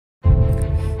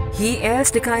He is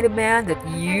the kind of man that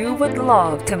you would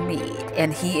love to meet,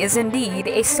 and he is indeed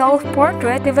a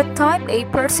self-portrait of a type A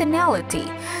personality,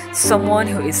 someone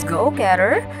who is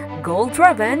go-getter,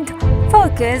 goal-driven,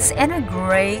 focused, and a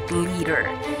great leader.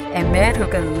 A man who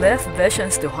can lift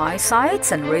visions to high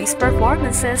heights and raise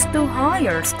performances to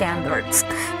higher standards.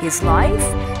 His life,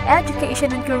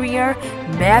 education, and career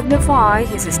magnify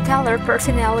his stellar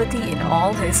personality in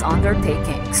all his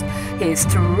undertakings. He is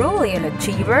truly an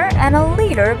achiever and a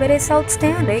leader with his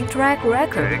outstanding track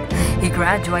record. He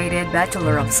graduated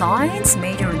Bachelor of Science,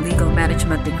 major in Legal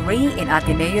Management degree in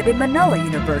Ateneo de Manila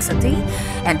University,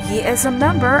 and he is a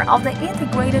member of the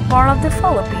Integrated Bar of the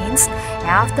Philippines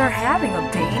after having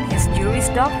obtained his Juris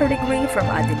Doctor degree from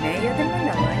Ateneo de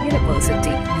Manila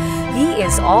University. He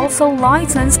is also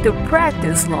licensed to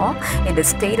practice law in the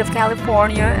state of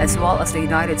California as well as the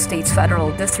United States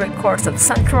Federal District Courts of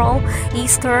Central,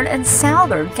 Eastern, and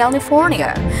Southern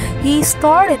California. He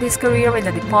started his career in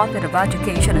the Department of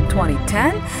Education in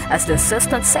 2010 as the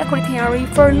Assistant Secretary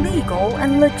for Legal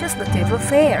and Legislative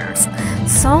Affairs.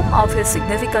 Some of his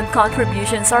significant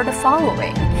contributions are the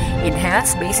following: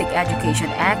 Enhanced Basic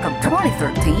Education Act of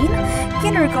 2013,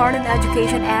 Kindergarten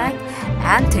Education Act,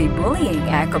 Anti-Bullying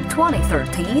Act of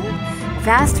 2013,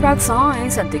 Fast Track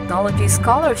Science and Technology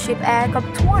Scholarship Act of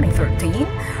 2013,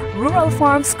 Rural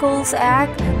Farm Schools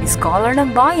Act, Scholar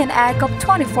ng Bayan Act of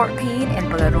 2014, and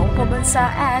Palarong Pambansa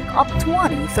Act of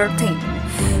 2013.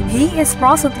 He is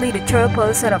presently the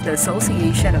chairperson of the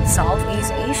Association of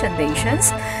Southeast Asian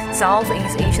Nations,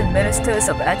 Southeast Asian Ministers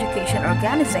of Education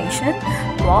Organization,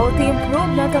 Quality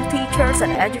Improvement of Teachers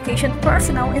and Education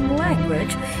Personnel in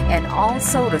Language, and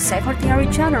also the Secretary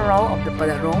General of the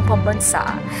Palarong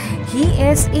Pambansa. He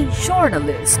is a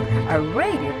journalist, a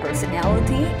radio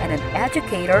personality, and an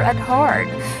educator at heart.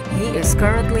 He is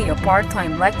currently a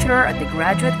part-time lecturer at the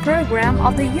graduate program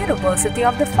of the University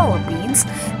of the Philippines,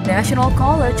 National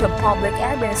College of Public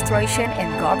Administration and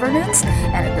Governance,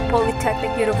 and at the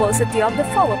Polytechnic University of the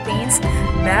Philippines,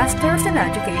 Masters in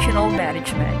Educational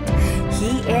Management.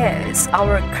 He is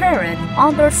our current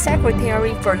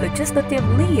Undersecretary for Legislative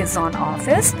Liaison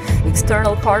Office,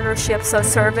 External Partnerships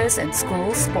Service, and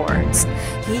School Sports.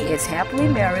 He is happily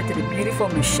married to the beautiful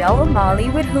Michelle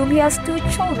Umali, with whom he has 2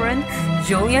 children,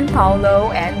 Julian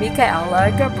Paulo and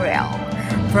Micaela Gabriel.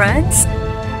 Friends,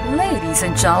 ladies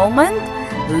and gentlemen,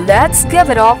 let's give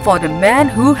it up for the man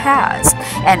who has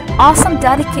an awesome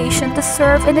dedication to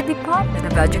serve in the Department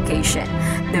of Education,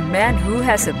 the man who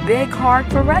has a big heart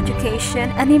for education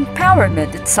and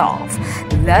empowerment itself.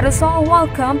 Let us all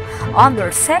welcome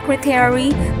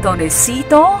Undersecretary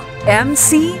Tonisito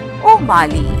MC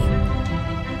Umali.